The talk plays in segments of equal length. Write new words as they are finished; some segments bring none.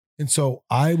And so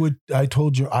I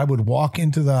told you, I would walk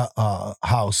into the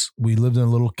house. We lived in a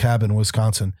little cabin in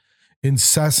Wisconsin.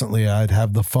 Incessantly, I'd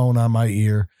have the phone on my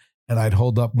ear and I'd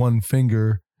hold up one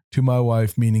finger to my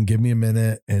wife, meaning give me a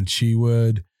minute. And she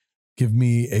would give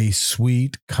me a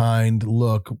sweet, kind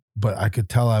look, but I could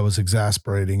tell I was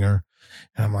exasperating her.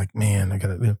 And I'm like, man, I got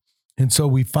to. And so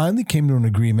we finally came to an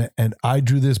agreement and I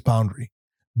drew this boundary.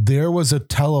 There was a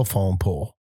telephone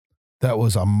pole that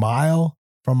was a mile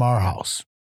from our house.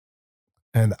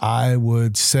 And I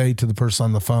would say to the person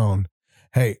on the phone,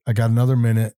 hey, I got another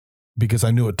minute, because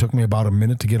I knew it took me about a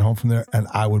minute to get home from there. And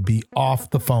I would be off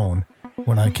the phone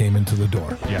when I came into the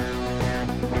door. Yeah.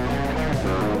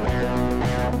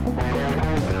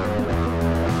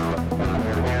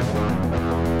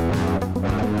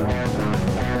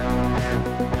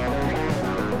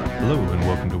 Hello and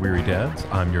welcome to Weary Dads.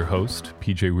 I'm your host,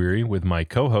 PJ Weary, with my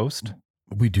co-host.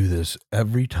 We do this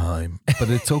every time, but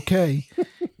it's okay.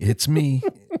 It's me,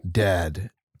 Dad,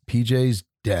 PJ's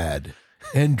dad,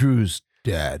 Andrew's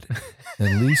dad,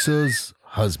 and Lisa's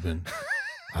husband.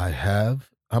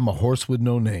 I'm a horse with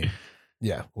no name.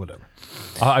 Yeah, whatever.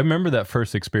 I remember that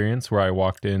first experience where I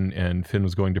walked in and Finn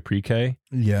was going to pre-K.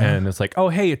 Yeah. And it's like, oh,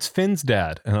 hey, it's Finn's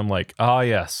dad. And I'm like, oh,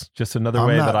 yes, just another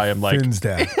way that I am like. Finn's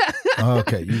dad.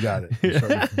 Okay, you got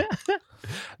it.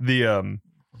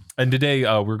 And today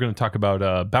we're going to talk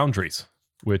about boundaries,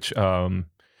 which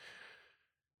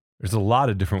there's a lot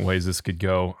of different ways this could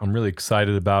go. I'm really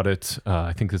excited about it.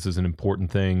 I think this is an important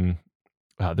thing.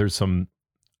 There's some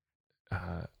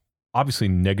obviously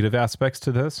negative aspects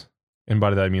to this. And by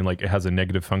that, I mean like it has a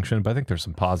negative function, but I think there's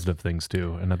some positive things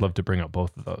too. And I'd love to bring up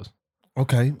both of those.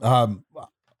 Okay.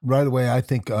 Right away, I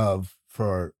think of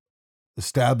for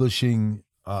establishing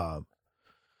a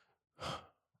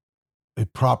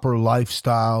proper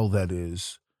lifestyle that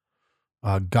is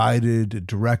guided,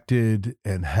 directed,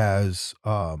 and has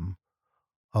a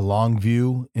long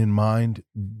view in mind.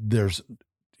 There's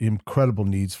incredible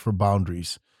needs for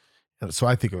boundaries. So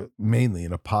I think mainly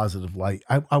in a positive light.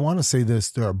 I want to say this,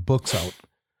 there are books out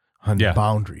on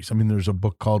boundaries. I mean, there's a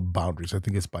book called Boundaries. I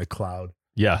think it's by Cloud.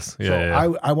 Yes. Yeah,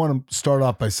 so I want to start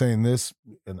off by saying this,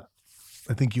 and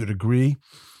I think you'd agree.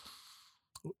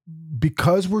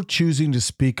 Because we're choosing to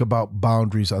speak about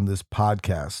boundaries on this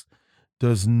podcast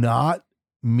does not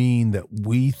mean that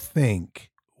we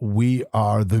think we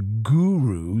are the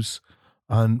gurus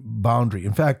on boundaries.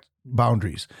 In fact,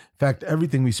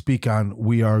 everything we speak on,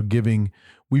 we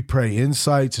pray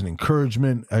insights and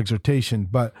encouragement, exhortation,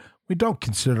 but we don't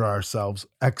consider ourselves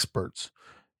experts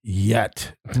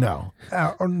yet. No,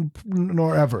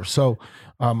 nor ever. So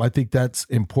I think that's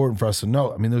important for us to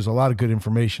know. I mean, there's a lot of good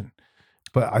information,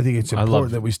 but I think it's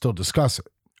important that we still discuss it.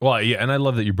 Well, yeah, and I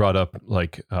love that you brought up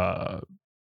like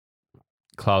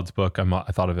Cloud's book. I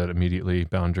thought of it immediately.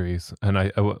 Boundaries, and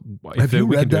have you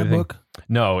read that book?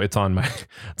 No, it's on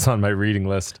my reading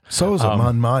list. So is it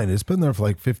on mine. It's been there for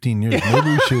like 15 years.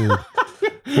 Maybe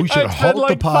we should halt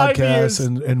like the podcast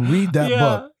and read that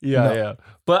book. Yeah.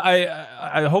 But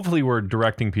I hopefully we're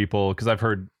directing people, because I've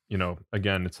heard,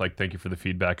 again, it's like, thank you for the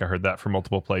feedback. I heard that from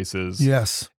multiple places.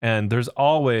 Yes. And there's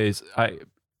always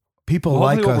people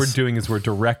like us. What we're doing is we're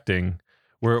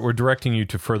directing you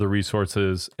to further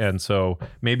resources. And so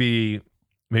maybe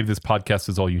this podcast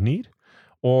is all you need,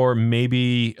 or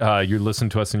maybe you listen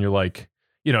to us and you're like,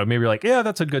 maybe you're like, yeah,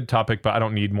 that's a good topic, but I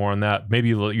don't need more on that.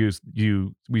 Maybe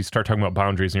we start talking about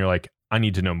boundaries and you're like, I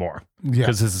need to know more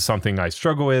because this is something I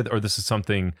struggle with, or this is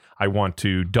something I want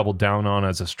to double down on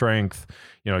as a strength.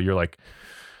 You're like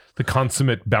the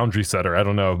consummate boundary setter. I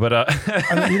don't know, but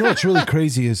what's really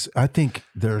crazy is I think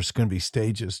there's going to be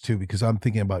stages too, because I'm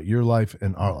thinking about your life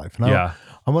and our life. And I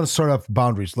want to start off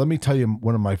boundaries. Let me tell you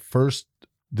one of my first.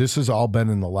 This has all been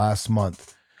in the last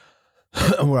month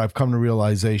where I've come to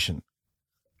realization.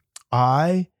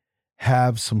 I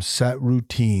have some set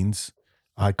routines.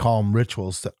 I call them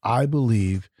rituals that I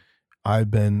believe I've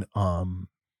been, I'm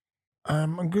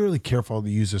really careful to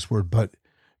use this word, but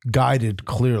guided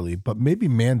clearly, but maybe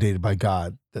mandated by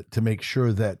God to make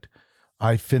sure that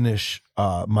I finish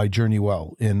my journey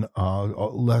well. In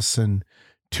less than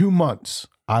 2 months,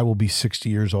 I will be 60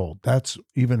 years old. That's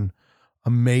even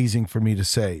amazing for me to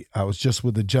say. I was just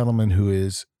with a gentleman who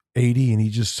is 80, and he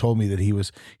just told me that he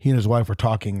and his wife were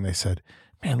talking, and they said,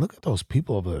 man, look at those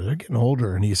people over there. They're getting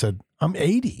older. And he said, I'm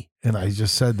 80. And I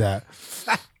just said that.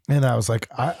 And I was like,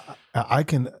 I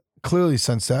can clearly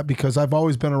sense that, because I've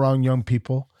always been around young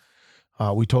people.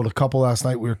 We told a couple last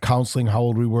night, we were counseling how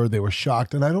old we were. They were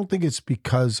shocked. And I don't think it's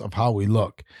because of how we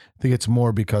look. I think it's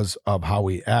more because of how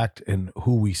we act and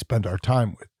who we spend our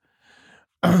time with.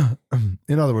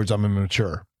 In other words, I'm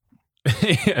immature.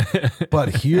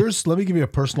 But let me give you a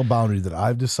personal boundary that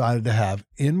I've decided to have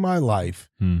in my life.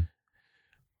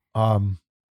 I'm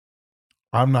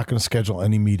not going to schedule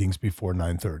any meetings before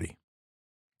 9:30.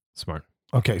 Smart.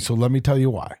 Okay, so let me tell you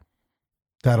why.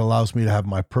 That allows me to have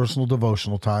my personal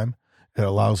devotional time. It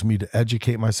allows me to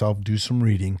educate myself, do some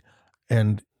reading,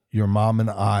 and your mom and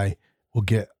I will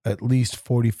get at least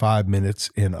 45 minutes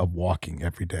in of walking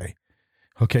every day.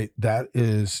 Okay, that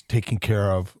is taking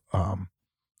care of,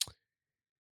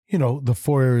 the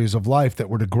 4 areas of life that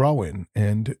we're to grow in.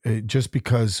 And just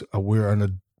because we're on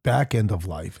a back end of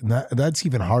life, and that's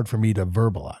even hard for me to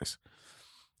verbalize,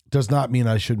 does not mean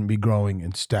I shouldn't be growing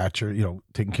in stature,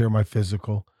 taking care of my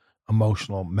physical,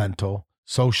 emotional, mental,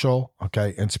 social,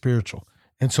 okay, and spiritual.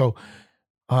 And so,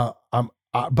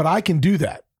 but I can do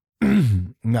that.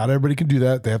 Not everybody can do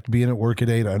that. They have to be in at work at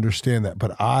 8. I understand that,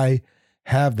 but I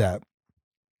have that.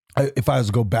 If I was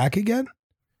to go back again,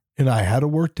 and I had a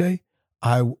work day,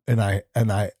 I would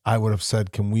have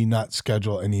said, can we not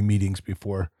schedule any meetings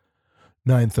before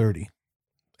 9:30?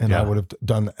 And I would have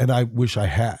done, and I wish I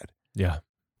had. Yeah.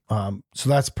 So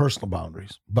that's personal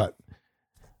boundaries, but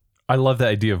I love the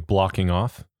idea of blocking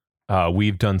off.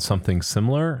 We've done something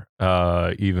similar,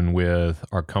 even with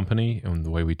our company and the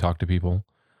way we talk to people.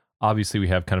 Obviously, we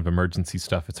have kind of emergency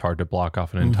stuff. It's hard to block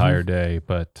off an entire day,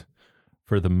 but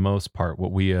for the most part,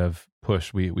 what we have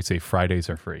pushed, we say Fridays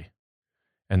are free.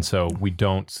 And so we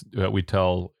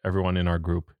tell everyone in our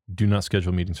group, do not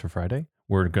schedule meetings for Friday.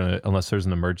 We're going to, unless there's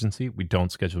an emergency, we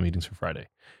don't schedule meetings for Friday.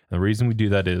 And the reason we do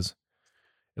that is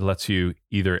it lets you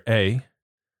either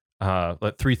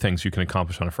let 3 things you can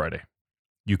accomplish on a Friday.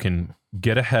 You can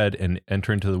get ahead and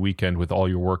enter into the weekend with all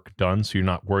your work done, so you're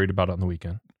not worried about it on the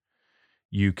weekend.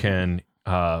 You can,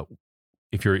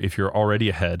 if you're already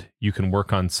ahead, you can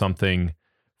work on something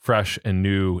fresh and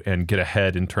new and get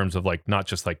ahead in terms of like not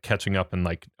just like catching up and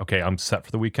like, okay, I'm set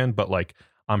for the weekend, but like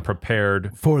I'm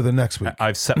prepared for the next week.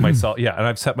 I've set myself, and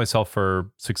I've set myself for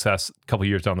success a couple of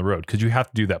years down the road, because you have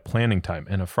to do that planning time,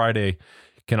 and a Friday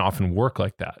can often work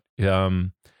like that.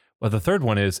 But the third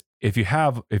one is if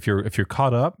you're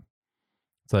caught up,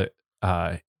 it's like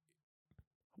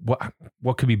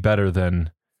what could be better than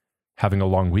having a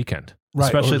long weekend, right?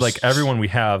 Especially like everyone we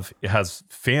have has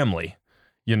family.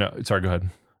 Sorry, go ahead.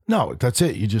 No, that's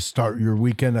it. You just start your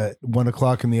weekend at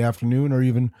 1:00 in the afternoon or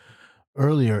even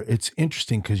earlier. It's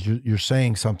interesting because you're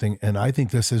saying something, and I think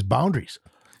this is boundaries.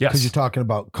 Yes. Because you're talking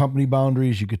about company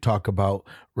boundaries. You could talk about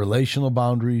relational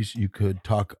boundaries. You could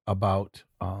talk about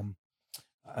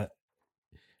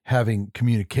having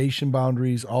communication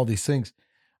boundaries, all these things.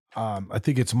 I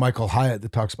think it's Michael Hyatt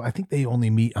that talks about, I think they only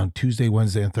meet on Tuesday,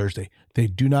 Wednesday, and Thursday. They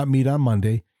do not meet on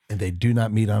Monday, and they do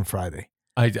not meet on Friday.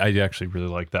 I actually really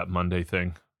like that Monday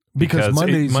thing. Because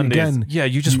Mondays again,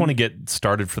 you just want to get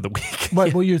started for the week.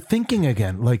 Right. Well, you're thinking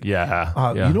again, like, You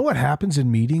know what happens in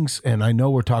meetings, and I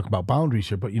know we're talking about boundaries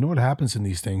here, but you know what happens in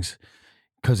these things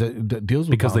because it deals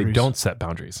with because boundaries. They don't set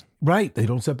boundaries. Right. They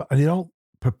don't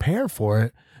prepare for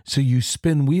it. So you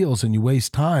spin wheels and you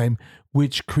waste time,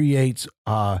 which creates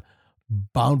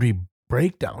boundary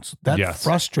breakdowns. That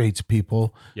frustrates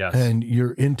people. Yes. And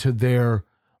you're into their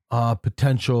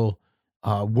potential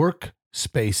work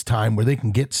space time where they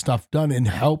can get stuff done and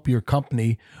help your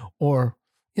company, or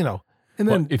and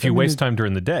then if you waste time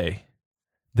during the day,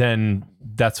 then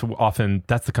that's the kind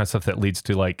of stuff that leads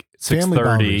to like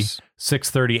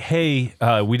 6:30. Hey,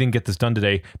 we didn't get this done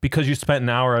today because you spent an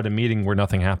hour at a meeting where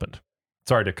nothing happened.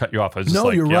 Sorry to cut you off.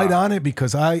 You're right on it,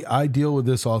 because I deal with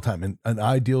this all the time, and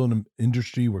I deal in an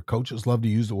industry where coaches love to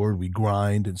use the word we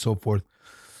grind and so forth,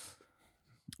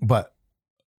 but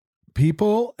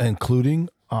people, including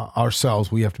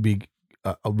ourselves, we have to be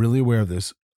really aware of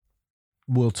this.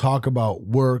 We'll talk about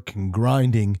work and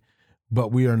grinding,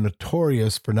 but we are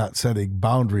notorious for not setting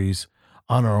boundaries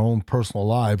on our own personal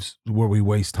lives where we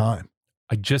waste time.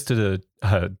 I just did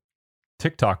a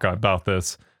TikTok about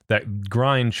this, that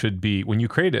grind should be, when you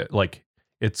create it, like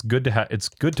it's good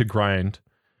to grind,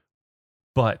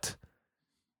 but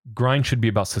grind should be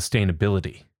about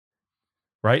sustainability.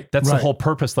 Right? That's the whole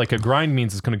purpose. Like a grind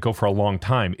means it's going to go for a long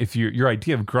time. If your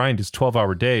idea of grind is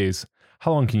 12-hour days,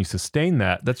 how long can you sustain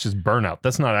that? That's just burnout.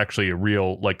 That's not actually a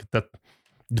real, that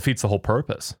defeats the whole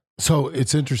purpose. So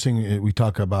it's interesting. We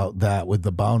talk about that with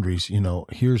the boundaries.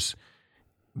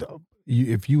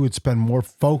 If you would spend more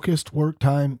focused work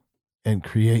time and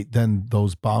create then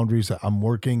those boundaries that I'm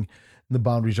working, the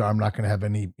boundaries are I'm not going to have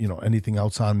any, anything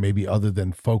else on maybe other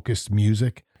than focused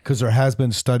music. Because there has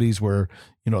been studies where,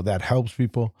 that helps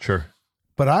people. Sure.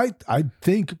 But I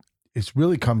think it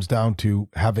really comes down to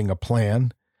having a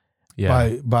plan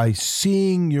by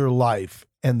seeing your life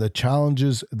and the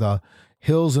challenges,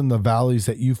 hills and the valleys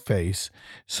that you face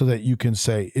so that you can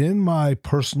say, in my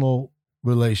personal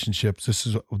relationships, this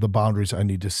is the boundaries I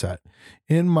need to set.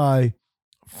 In my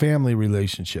family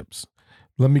relationships,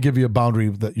 let me give you a boundary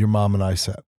that your mom and I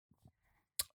set.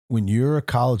 When you're a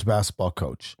college basketball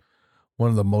coach, one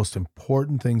of the most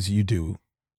important things you do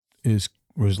is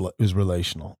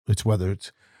relational. It's whether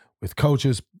it's with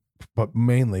coaches, but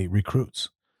mainly recruits.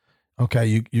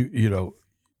 Okay, you know,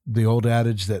 the old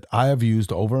adage that I have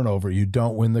used over and over, you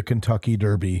don't win the Kentucky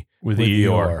Derby with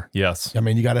Eeyore. Yes. I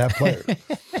mean, you got to have players.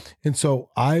 And so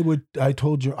I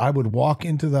told you, I would walk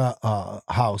into the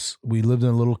house. We lived in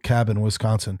a little cabin in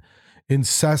Wisconsin.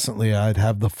 Incessantly, I'd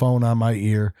have the phone on my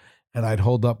ear and I'd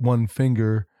hold up one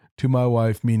finger to my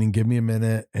wife, meaning give me a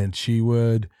minute. And she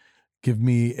would give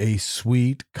me a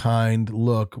sweet, kind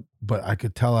look, but I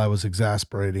could tell I was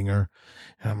exasperating her.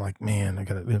 And I'm like, man, I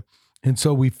got to. And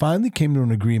so we finally came to an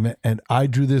agreement and I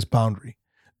drew this boundary.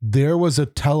 There was a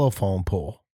telephone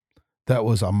pole that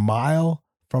was a mile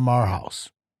from our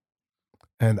house.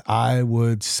 And I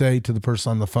would say to the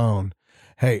person on the phone,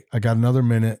 hey, I got another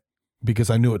minute,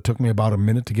 because I knew it took me about a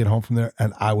minute to get home from there.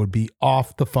 And I would be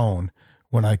off the phone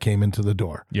when I came into the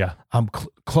door. Yeah. I'm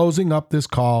closing up this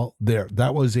call there.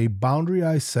 That was a boundary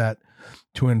I set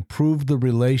to improve the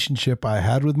relationship I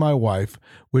had with my wife,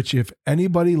 which if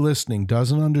anybody listening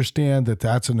doesn't understand that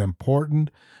that's an important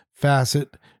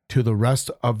facet to the rest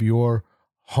of your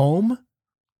home,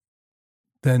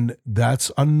 then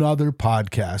that's another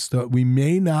podcast that we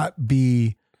may not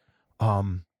be,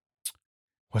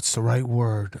 what's the right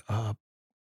word?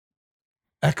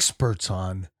 Experts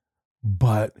on,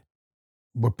 but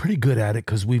we're pretty good at it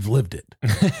because we've lived it.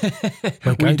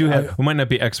 Like we might not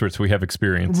be experts. We have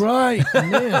experience. Right,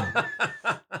 man.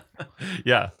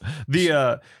 Yeah.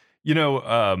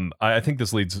 I think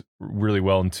this leads really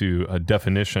well into a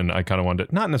definition. I kind of wanted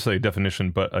to, not necessarily a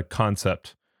definition, but a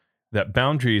concept that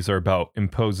boundaries are about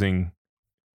imposing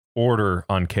order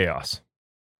on chaos.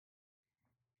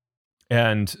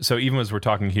 And so even as we're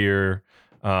talking here,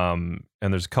 and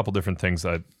there's a couple different things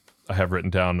I have written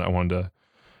down I wanted to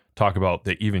talk about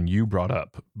that even you brought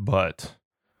up, but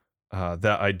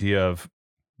that idea of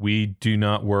we do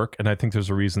not work. And I think there's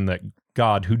a reason that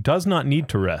God, who does not need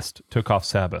to rest, took off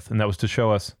Sabbath. And that was to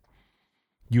show us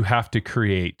you have to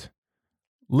create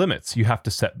limits. You have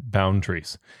to set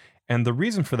boundaries. And the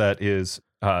reason for that is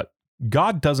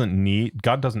God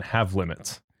doesn't have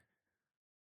limits.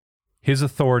 His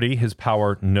authority, his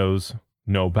power knows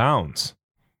no bounds,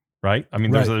 right? I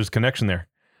mean, there's connection there.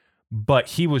 But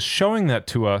he was showing that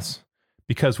to us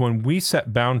because when we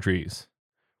set boundaries,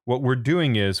 what we're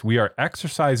doing is we are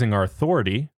exercising our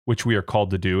authority, which we are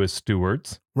called to do as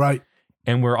stewards. Right.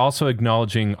 And we're also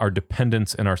acknowledging our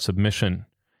dependence and our submission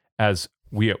as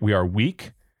we are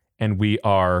weak and we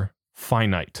are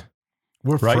finite.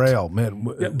 We're frail, man.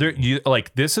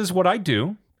 This is what I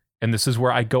do, and this is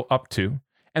where I go up to.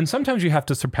 And sometimes you have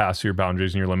to surpass your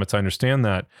boundaries and your limits. I understand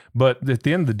that. But at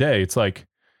the end of the day, it's like,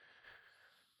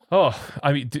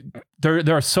 I mean,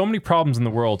 there are so many problems in the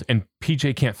world, and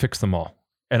PJ can't fix them all.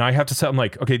 And I have to say, I'm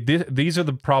like, okay, these are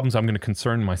the problems I'm going to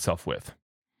concern myself with.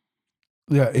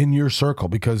 Yeah, in your circle,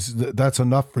 because that's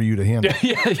enough for you to handle.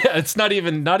 Yeah. It's not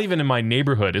even in my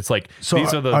neighborhood. It's like, so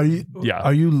these are the.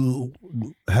 Are you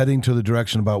heading to the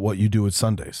direction about what you do with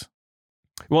Sundays?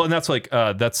 Well, and that's like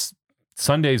that's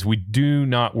Sundays. We do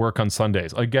not work on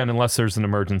Sundays again, unless there's an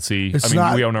emergency.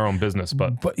 We own our own business,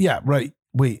 but yeah, right.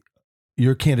 Wait.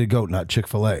 You're Canted Goat, not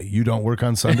Chick-fil-A. You don't work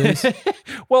on Sundays?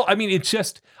 Well, I mean, it's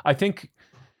just, I think...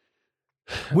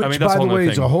 Which, by the way,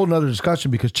 is a whole nother discussion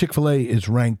because Chick-fil-A is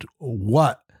ranked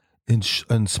what in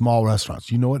small restaurants?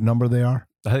 You know what number they are?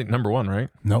 I think number 1, right?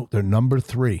 No, they're number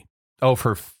 3. Oh,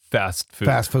 for fast food.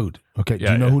 Fast food. Okay. Do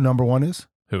you know who number 1 is?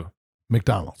 Who?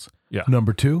 McDonald's. Yeah.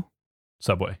 Number 2?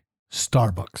 Subway.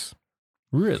 Starbucks.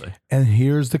 Really? And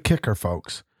here's the kicker,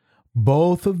 folks.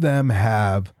 Both of them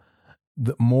have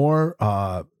the more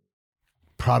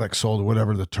products sold, or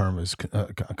whatever the term is,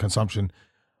 consumption,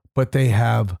 but they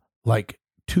have like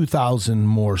 2,000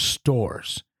 more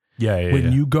stores.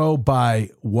 When you go by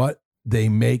what they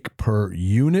make per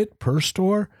unit, per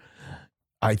store,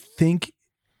 I think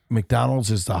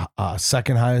McDonald's is the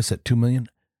second highest at 2 million.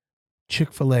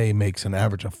 Chick-fil-A makes an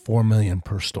average of 4 million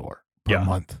per store per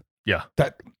month. Yeah.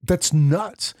 That's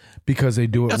nuts because they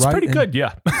do it right. That's pretty good,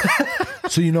 yeah.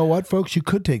 So you know what, folks? You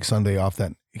could take Sunday off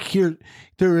then. Here,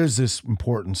 there is this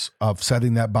importance of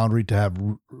setting that boundary to have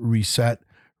reset,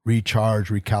 recharge,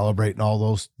 recalibrate, and all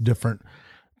those different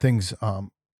things.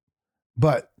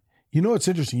 But you know, it's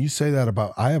interesting. You say that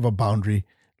about, I have a boundary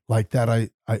like that.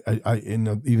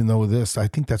 Even though this, I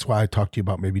think that's why I talked to you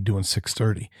about maybe doing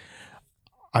 6:30.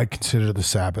 I consider the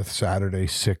Sabbath Saturday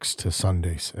 6 to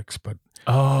Sunday 6, but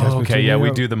okay, yeah,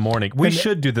 we do the morning. We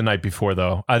should do the night before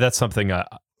though. That's something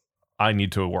I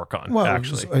need to work on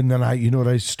actually. And then you know what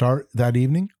I start that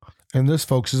evening? And this,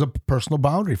 folks, is a personal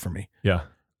boundary for me. Yeah.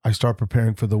 I start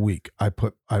preparing for the week. I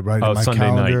write in my Sunday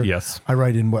calendar. Night, yes. I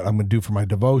write in what I'm going to do for my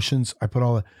devotions. I put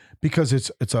all that because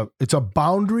it's a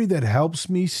boundary that helps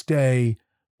me stay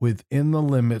within the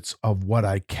limits of what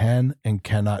I can and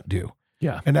cannot do.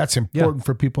 Yeah. And that's important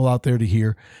for people out there to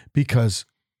hear because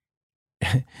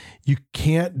you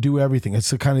can't do everything. It's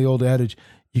the kind of the old adage,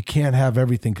 you can't have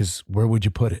everything because where would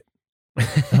you put it?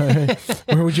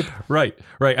 Where would you? Right.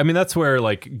 I mean, that's where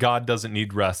like God doesn't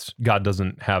need rest. God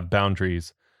doesn't have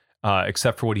boundaries,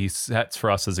 except for what he sets for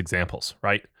us as examples,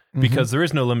 right? Mm-hmm. Because there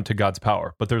is no limit to God's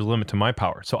power, but there's a limit to my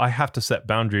power. So I have to set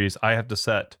boundaries. I have to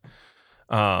set,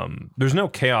 there's no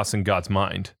chaos in God's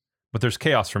mind, but there's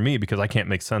chaos for me because I can't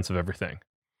make sense of everything.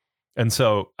 And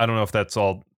so I don't know if that's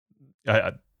all.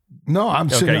 No, I'm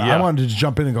saying I wanted to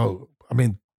jump in and go, I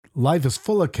mean, life is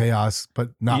full of chaos,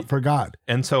 but not for God.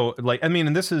 And so, like, I mean,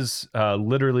 and this is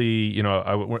literally, you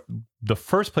know, the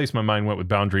first place my mind went with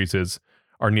boundaries is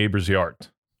our neighbor's yard,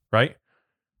 right?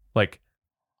 Like,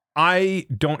 I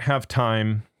don't have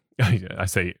time. I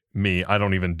say me, I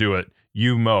don't even do it.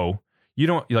 You mow. You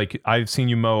don't, like, I've seen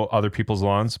you mow other people's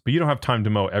lawns, but you don't have time to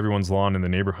mow everyone's lawn in the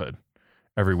neighborhood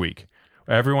every week.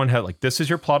 Everyone had, like, this is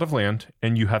your plot of land,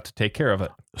 and you have to take care of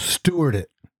it. Steward it.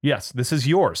 Yes, this is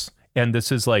yours. And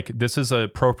this is an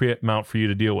appropriate amount for you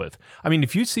to deal with. I mean,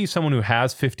 if you see someone who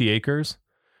has 50 acres,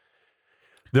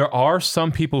 there are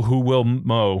some people who will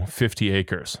mow 50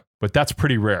 acres, but that's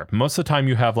pretty rare. Most of the time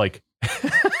you have like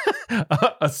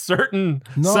a certain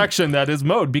section that is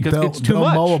mowed because it's too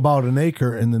much. They'll mow about an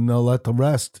acre and then they'll let the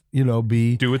rest,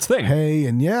 do its thing. Hay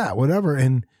and whatever.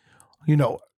 And,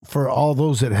 for all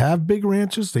those that have big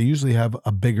ranches, they usually have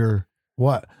a bigger,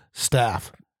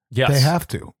 staff. Yes. They have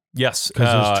to. Yes.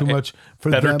 Because there's too much for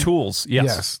better them. Tools.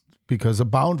 Yes. Because of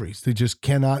boundaries. They just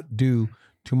cannot do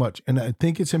too much. And I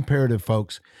think it's imperative,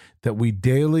 folks, that we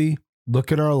daily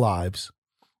look at our lives.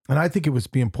 And I think it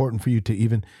would be important for you to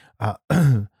even,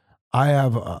 I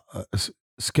have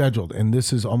scheduled, and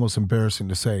this is almost embarrassing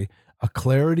to say, a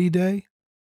clarity day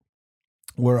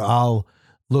where I'll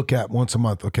look at once a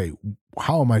month, okay,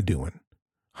 how am I doing?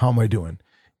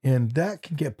 And that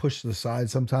can get pushed to the side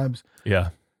sometimes. Yeah.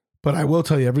 But I will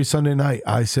tell you, every Sunday night,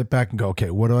 I sit back and go, okay,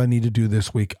 what do I need to do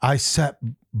this week? I set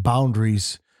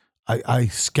boundaries. I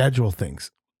schedule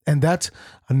things. And that's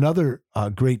another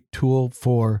great tool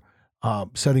for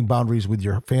setting boundaries with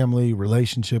your family,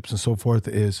 relationships, and so forth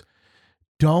is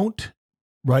don't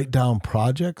write down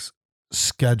projects,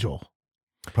 schedule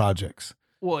projects.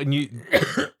 Well, and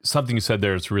something you said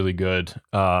there is really good.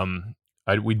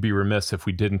 We'd be remiss if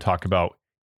we didn't talk about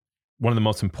one of the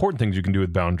most important things you can do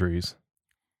with boundaries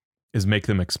is make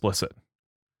them explicit,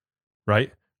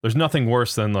 right? There's nothing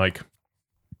worse than like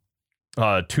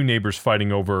two neighbors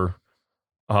fighting over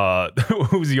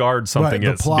whose yard something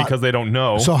is because they don't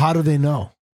know. So how do they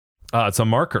know? It's a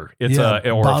marker. It's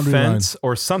or a fence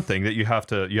or something that you have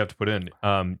to put in.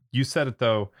 You said it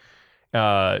though.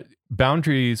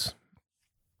 Boundaries.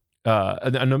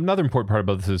 And another important part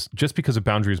about this is just because a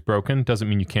boundary is broken doesn't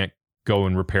mean you can't go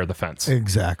and repair the fence.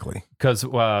 Exactly. Because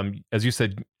as you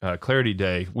said, Clarity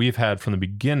Day, we've had from the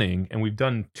beginning, and we've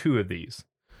done 2 of these.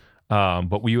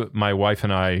 But my wife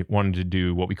and I wanted to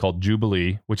do what we call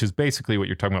Jubilee, which is basically what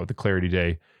you're talking about with the Clarity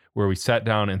Day, where we sat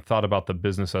down and thought about the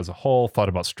business as a whole, thought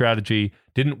about strategy,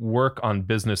 didn't work on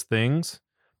business things,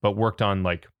 but worked on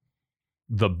like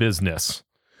the business.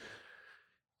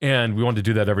 And we wanted to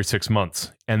do that every 6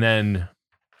 months. And then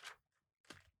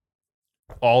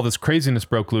all this craziness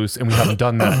broke loose and we haven't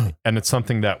done that. And it's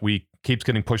something that keeps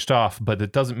getting pushed off, but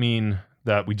it doesn't mean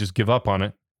that we just give up on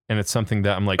it. And it's something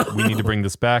that I'm like, we need to bring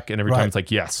this back. And every time it's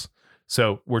like, yes.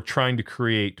 So we're trying to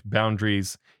create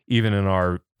boundaries even in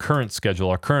our current schedule,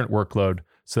 our current workload,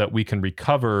 so that we can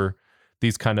recover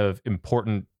these kind of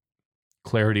important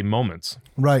clarity moments.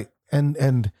 Right.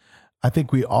 And I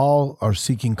think we all are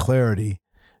seeking clarity.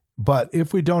 But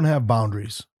if we don't have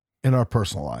boundaries in our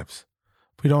personal lives,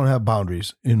 if we don't have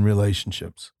boundaries in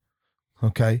relationships,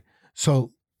 okay?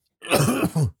 So,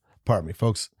 pardon me,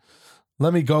 folks.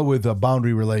 Let me go with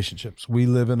boundary relationships. We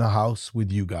live in a house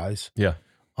with you guys. Yeah.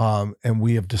 And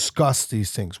we have discussed these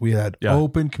things. We had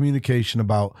open communication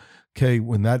about, okay,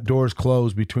 when that door's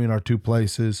closed between our 2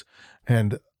 places,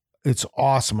 and it's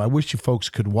awesome. I wish you folks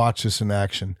could watch this in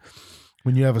action.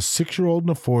 When you have a 6-year-old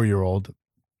and a 4-year-old,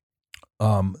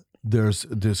 there's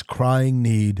this crying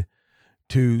need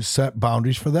to set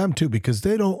boundaries for them too, because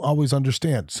they don't always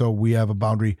understand. So we have a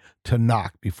boundary to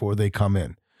knock before they come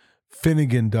in.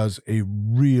 Finnegan does a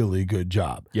really good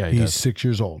job. Yeah, he's 6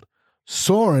 years old.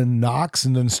 Soren knocks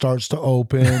and then starts to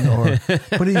open,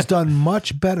 but he's done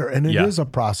much better. And it is a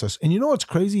process. And you know what's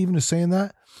crazy, even to saying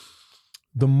that?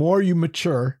 The more you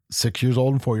mature, 6 years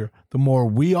old and 4 years, the more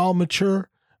we all mature,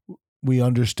 we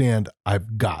understand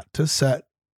I've got to set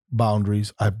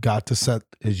boundaries. I've got to set,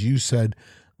 as you said,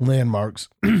 landmarks.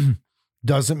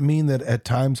 Doesn't mean that at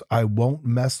times I won't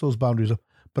mess those boundaries up,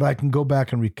 but I can go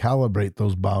back and recalibrate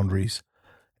those boundaries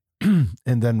and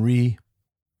then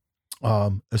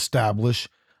establish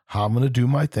how I'm going to do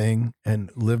my thing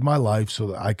and live my life so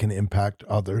that I can impact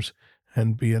others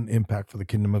and be an impact for the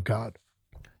kingdom of God.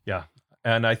 Yeah.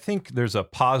 And I think there's a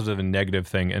positive and negative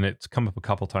thing, and it's come up a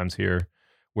couple times here,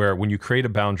 where when you create a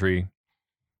boundary,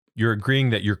 you're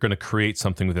agreeing that you're going to create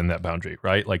something within that boundary,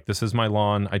 right? Like, this is my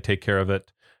lawn, I take care of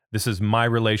it. This is my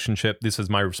relationship. This is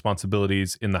my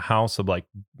responsibilities in the house of, like,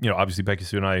 obviously Becky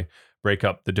Sue and I break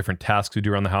up the different tasks we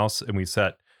do around the house, and we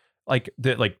set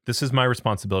this is my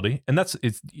responsibility. And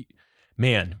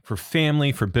man, for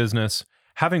family, for business,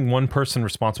 having one person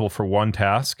responsible for one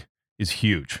task is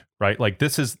huge, right? Like,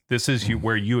 this is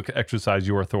where you exercise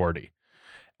your authority.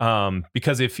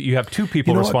 Because if you have two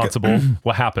people responsible,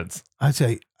 what happens? I'd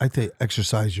say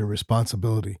exercise your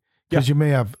responsibility, because you may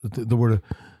have the word,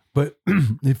 but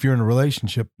if you're in a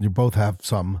relationship, you both have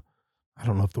some, I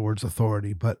don't know if the word's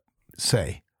authority, but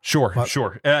say. Sure.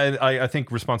 I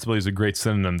think responsibility is a great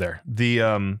synonym there.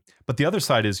 But the other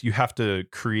side is you have to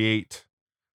create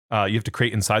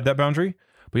inside that boundary,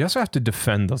 but you also have to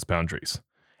defend those boundaries.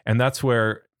 And that's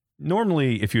where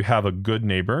normally, if you have a good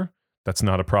neighbor, that's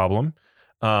not a problem.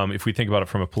 If we think about it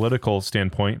from a political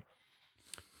standpoint,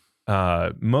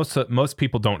 most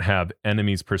people don't have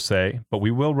enemies per se, but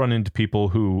we will run into people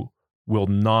who will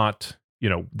not,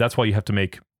 that's why you have to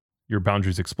make your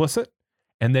boundaries explicit,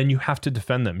 and then you have to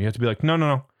defend them. You have to be like,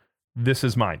 no, this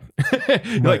is mine.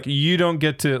 Right. Like, you don't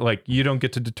get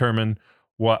to determine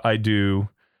what I do.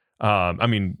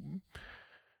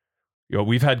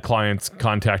 We've had clients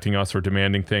contacting us or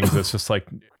demanding things. It's just like,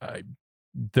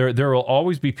 there will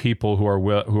always be people who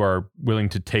are willing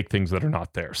to take things that are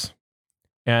not theirs,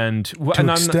 and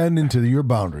extend into your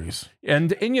boundaries.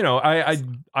 And I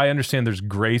understand there's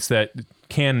grace that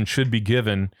can and should be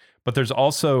given, but there's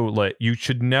also, like, you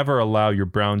should never allow your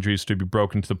boundaries to be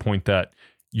broken to the point that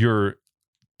you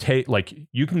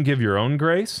can give your own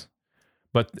grace,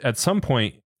 but at some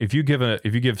point, if you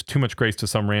give too much grace to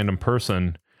some random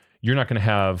person, you're not going to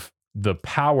have the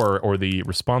power or the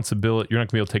responsibility. You're not going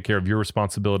to be able to take care of your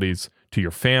responsibilities to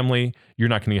your family. You're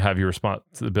not going to have your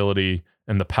responsibility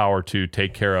and the power to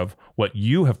take care of what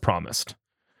you have promised.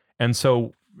 And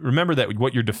so remember that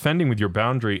what you're defending with your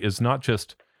boundary is not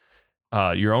just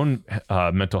your own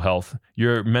mental health.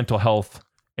 Your mental health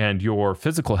and your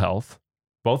physical health,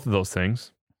 both of those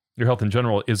things, your health in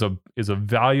general, is a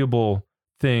valuable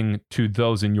thing to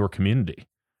those in your community,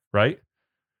 right?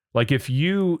 Like, if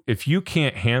you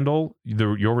can't handle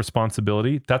your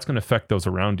responsibility, that's going to affect those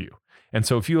around you. And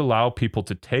so if you allow people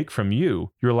to take from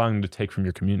you, you're allowing them to take from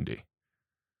your community.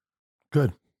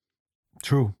 Good.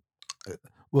 True.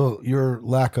 Well, your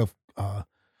lack of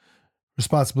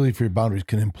responsibility for your boundaries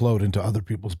can implode into other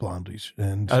people's boundaries.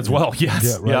 And as well, yes.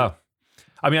 Yeah. Right. Yeah.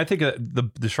 I mean, I think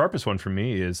the sharpest one for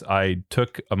me is I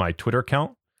took my Twitter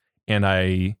account and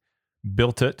I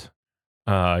built it.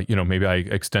 Maybe I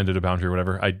extended a boundary or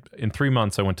whatever. In 3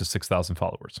 months, I went to 6,000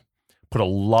 followers, put a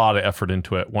lot of effort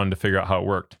into it, wanted to figure out how it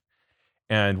worked.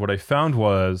 And what I found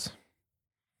was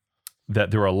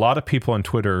that there were a lot of people on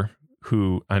Twitter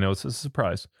who, I know this is a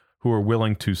surprise, who were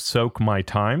willing to soak my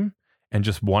time and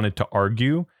just wanted to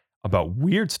argue about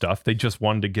weird stuff. They just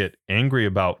wanted to get angry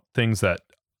about things that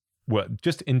were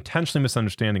just intentionally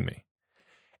misunderstanding me.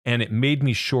 And it made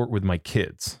me short with my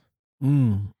kids.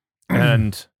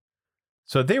 And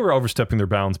so they were overstepping their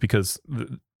bounds because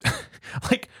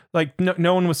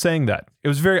no one was saying that. It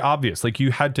was very obvious. Like,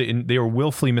 they were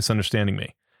willfully misunderstanding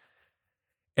me.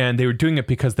 And they were doing it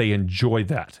because they enjoy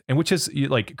that. And which is,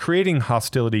 like, creating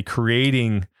hostility,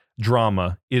 creating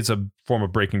drama is a form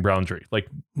of breaking boundary. Like,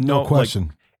 no question.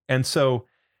 Like, and so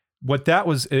what that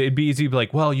was, it'd be easy to be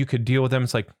like, well, you could deal with them.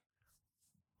 It's like,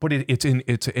 but it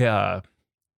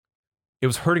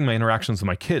was hurting my interactions with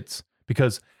my kids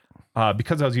because I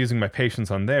was using my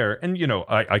patience on there, and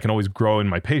I can always grow in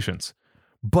my patience,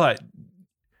 but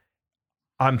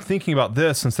I'm thinking about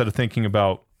this instead of thinking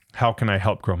about how can I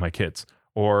help grow my kids,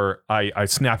 or I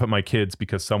snap at my kids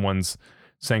because someone's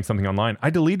saying something online. I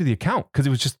deleted the account because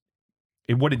it was just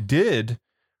what it did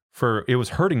it was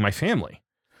hurting my family.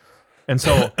 And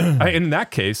so in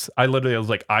that case, I was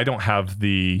like, I don't have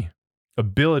the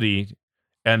ability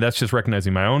And that's just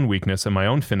recognizing my own weakness and my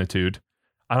own finitude.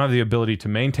 I don't have the ability to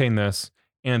maintain this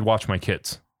and watch my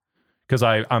kids because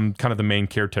I'm kind of the main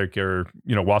caretaker,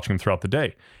 watching them throughout the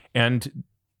day. And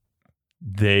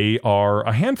they are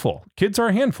a handful. Kids are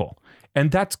a handful.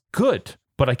 And that's good.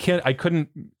 But I couldn't,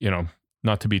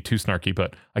 not to be too snarky,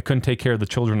 but I couldn't take care of the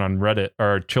children on Reddit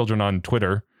or children on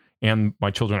Twitter and my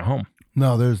children at home.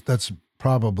 No, that's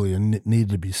probably a need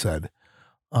to be said.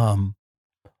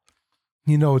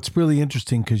 It's really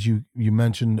interesting because you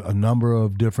mentioned a number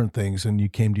of different things and you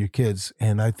came to your kids.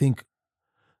 And I think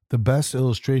the best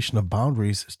illustration of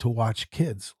boundaries is to watch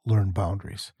kids learn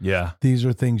boundaries. Yeah. These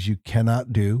are things you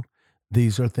cannot do.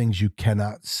 These are things you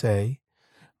cannot say.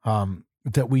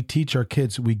 That we teach our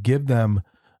kids, we give them,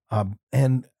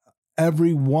 and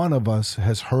every one of us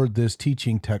has heard this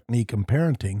teaching technique in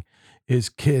parenting is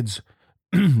kids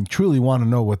truly want to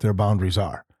know what their boundaries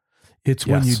are. It's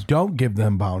when you don't give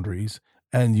them boundaries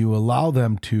and you allow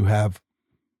them to have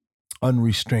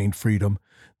unrestrained freedom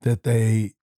that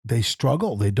they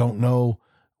struggle. They don't know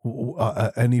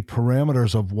any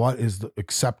parameters of what is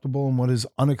acceptable and what is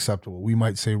unacceptable. We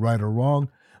might say right or wrong,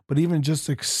 but even just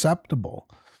acceptable.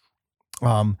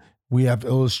 We have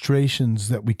illustrations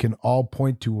that we can all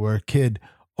point to where a kid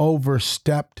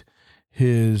overstepped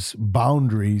his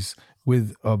boundaries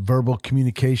with verbal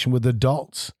communication with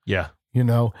adults. Yeah.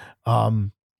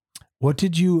 What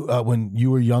did you, when you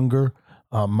were younger,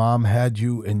 mom had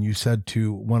you and you said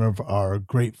to one of our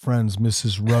great friends,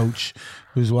 Mrs. Roach,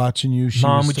 who's watching you.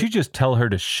 Mom, would you just tell her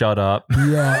to shut up?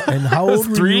 Yeah. And how old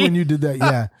were you when you did that?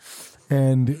 Yeah.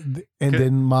 And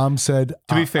then mom said,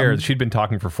 to be fair, she'd been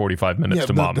talking for 45 minutes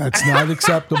to mom. That's not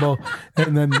acceptable.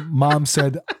 And then mom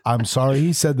said, I'm sorry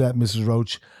he said that, Mrs.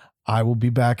 Roach. I will be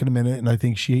back in a minute. And I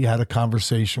think she had a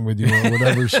conversation with you or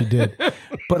whatever she did.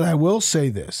 But I will say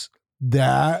this,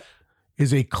 that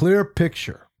is a clear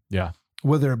picture. Yeah.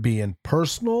 Whether it be in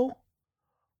personal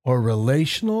or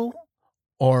relational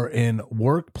or in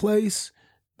workplace,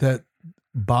 that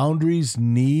boundaries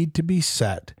need to be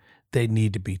set. They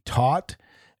need to be taught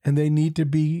and they need to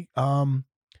be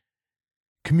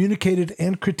communicated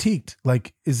and critiqued.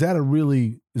 Like, is that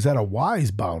a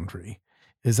wise boundary?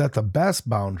 Is that the best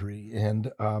boundary?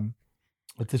 And I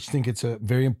just think it's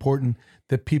very important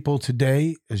that people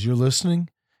today, as you're listening,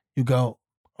 you go,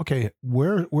 okay,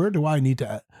 where do I need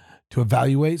to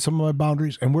evaluate some of my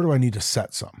boundaries and where do I need to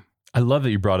set some? I love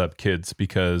that you brought up kids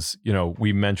because,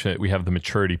 we mentioned we have the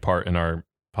maturity part in our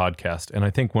podcast. And I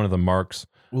think one of the marks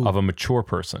of a mature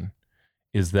person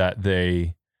is that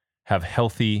they have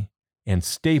healthy and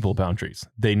stable boundaries.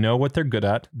 They know what they're good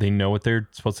at. They know what they're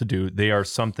supposed to do. They are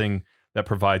something that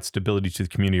provides stability to the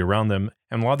community around them.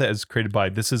 And a lot of that is created by,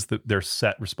 this is their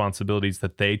set responsibilities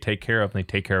that they take care of and they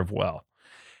take care of well.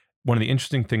 One of the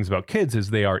interesting things about kids is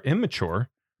they are immature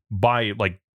by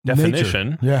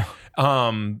definition. Nature.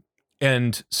 Yeah.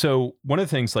 And so one of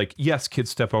the things, yes, kids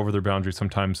step over their boundaries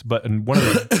sometimes, but one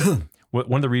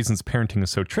of the reasons parenting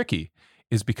is so tricky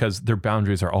is because their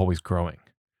boundaries are always growing.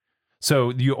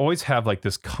 So you always have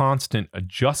this constant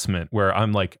adjustment where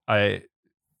I'm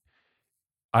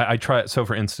I try it. So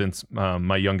for instance,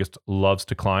 my youngest loves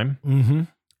to climb. Mm-hmm.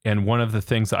 And one of the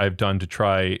things that I've done to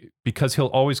try, because he'll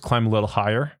always climb a little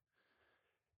higher.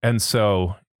 And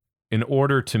so in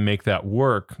order to make that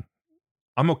work,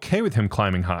 I'm okay with him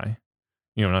climbing high,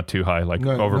 not too high,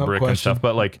 over brick and stuff,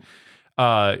 but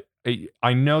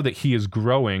I know that he is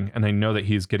growing and I know that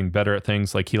he's getting better at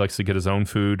things. He likes to get his own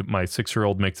food. My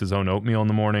 6-year-old makes his own oatmeal in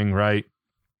the morning, right?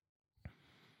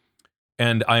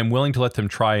 And I am willing to let them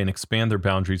try and expand their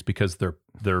boundaries because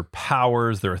their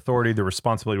powers, their authority, their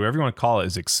responsibility, whatever you want to call it,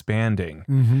 is expanding.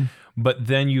 Mm-hmm. But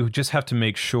then you just have to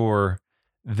make sure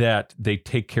that they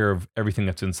take care of everything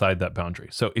that's inside that boundary.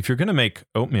 So if you're going to make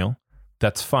oatmeal,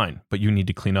 that's fine, but you need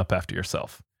to clean up after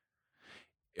yourself.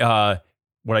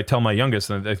 What I tell my youngest,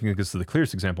 and I think this is the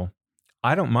clearest example,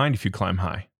 I don't mind if you climb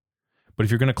high, but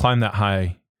if you're going to climb that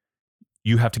high,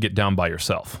 you have to get down by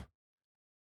yourself.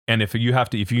 And if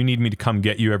you need me to come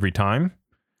get you every time,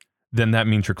 then that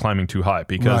means you're climbing too high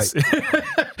because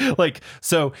right.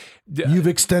 So you've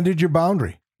extended your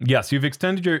boundary. Yes, you've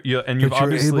extended and you've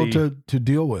obviously able to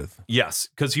deal with. Yes,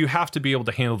 because you have to be able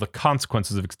to handle the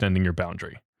consequences of extending your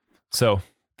boundary. So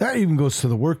that even goes to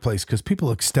the workplace because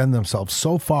people extend themselves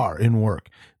so far in work.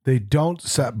 They don't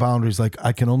set boundaries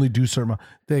I can only do certain.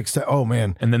 They extend. Oh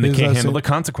man, and then they can't handle the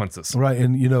consequences. Right,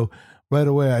 and right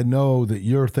away I know that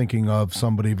you're thinking of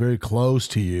somebody very close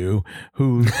to you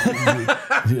who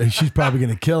she's probably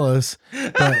going to kill us.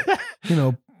 But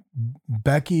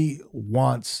Becky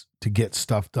wants to get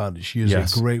stuff done. She is a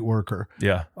great worker.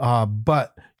 Yeah.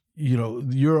 But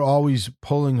you're always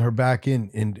pulling her back in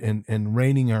and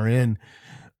reining her in.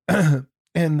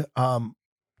 And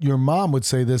your mom would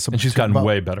say this. And she's gotten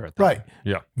way better at that. Right.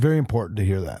 Yeah. Very important to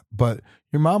hear that. But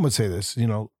your mom would say this,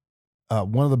 one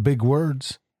of the big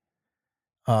words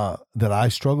that I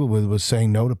struggled with was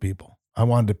saying no to people. I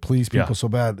wanted to please people so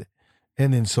bad.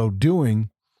 And in so doing,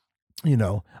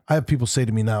 I have people say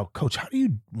to me now, Coach, how do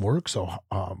you work so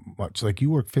much? Like, you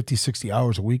work 50, 60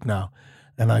 hours a week now.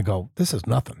 And I go, this is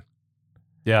nothing.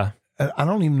 Yeah. I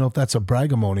don't even know if that's a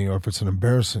bragamony or if it's an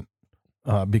embarrassment,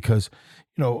 because,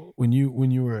 when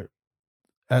you were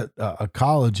at a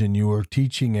college and you were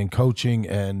teaching and coaching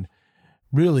and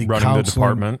really running the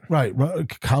department, right,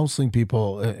 counseling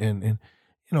people, and it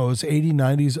was 80,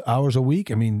 90 hours a week.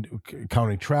 I mean,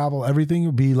 counting travel, everything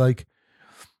would be like,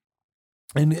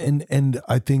 and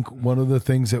I think one of the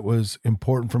things that was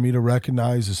important for me to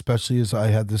recognize, especially as I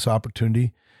had this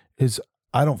opportunity, is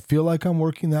I don't feel like I'm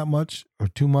working that much or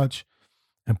too much.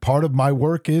 And part of my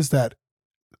work is that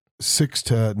 6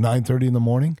 to 9:30 in the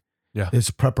morning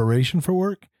is preparation for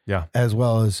work, as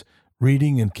well as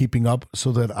reading and keeping up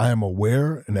so that I am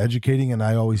aware and educating. And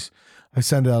I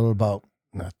send out about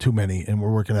not too many, and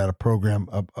we're working at a program,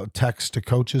 a text to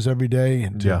coaches every day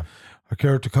and to our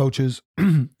character coaches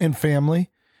and family.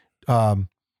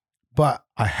 But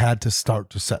I had to start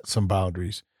to set some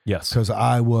boundaries. Yes. Because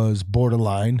I was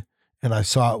borderline. And I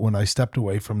saw it when I stepped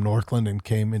away from Northland and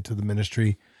came into the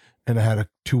ministry, and I had a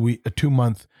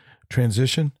 2-month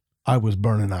transition. I was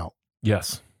burning out.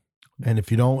 Yes. And if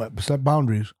you don't set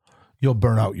boundaries, you'll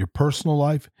burn out your personal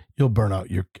life. You'll burn out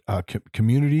your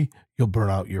community. You'll burn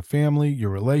out your family,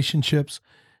 your relationships.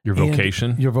 Your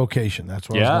vocation. Your vocation. That's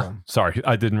where I was going. Sorry,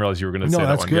 I didn't realize you were going to say that one.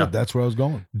 No, that's good. Yeah. That's where I was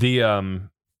going.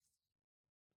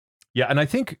 And I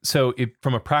think, so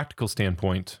from a practical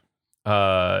standpoint,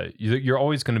 you're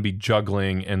always going to be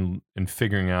juggling and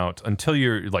figuring out until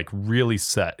you're like really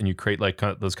set and you create like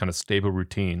those kind of stable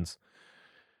routines.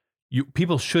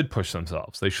 People should push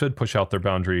themselves. They should push out their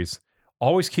boundaries,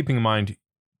 always keeping in mind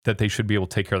that they should be able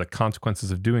to take care of the consequences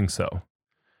of doing so.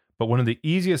 But one of the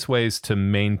easiest ways to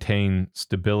maintain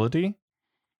stability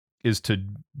is to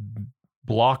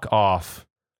block off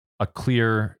a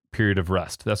clear period of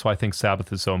rest. That's why I think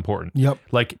Sabbath is so important. Yep.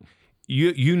 Like,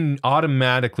 you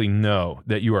automatically know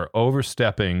that you are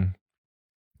overstepping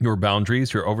your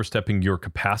boundaries, you're overstepping your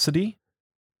capacity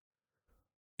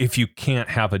if you can't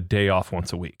have a day off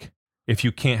once a week, if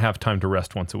you can't have time to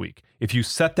rest once a week. If you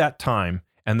set that time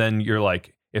and then you're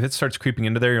like, if it starts creeping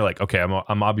into there, you're like, okay,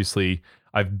 I'm obviously,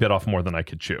 I've bit off more than I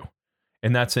could chew.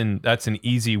 And that's an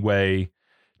easy way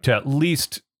to at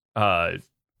least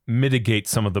mitigate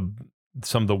some of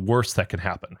the worst that can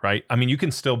happen, right? I mean, you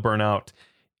can still burn out,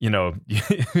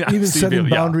 even setting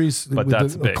boundaries. But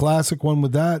that's a classic one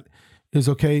with that is,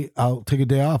 okay, I'll take a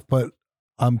day off, but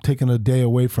I'm taking a day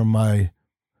away from my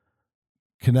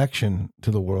connection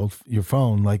to the world, your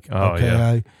phone. Like,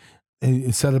 I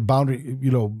set a boundary.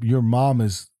 Your mom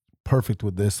is perfect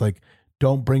with this. Like,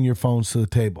 don't bring your phones to the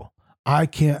table. I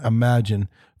can't imagine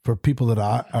for people that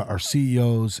are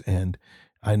CEOs, and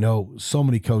I know so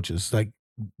many coaches, like,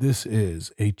 this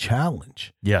is a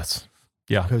challenge. Yes.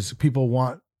 Yeah. Because people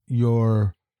want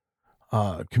your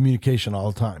communication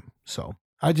all the time. So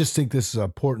I just think this is an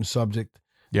important subject.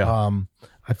 Yeah.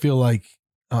 I feel like,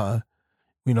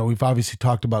 we've obviously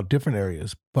talked about different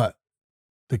areas, but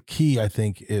the key, I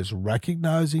think, is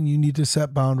recognizing you need to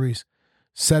set boundaries,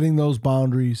 setting those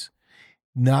boundaries,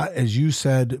 not, as you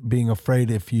said, being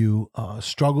afraid if you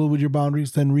struggle with your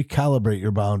boundaries, then recalibrate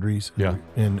your boundaries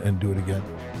and do it again.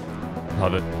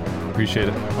 Love it. Appreciate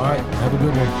it. All right. Have a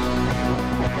good one.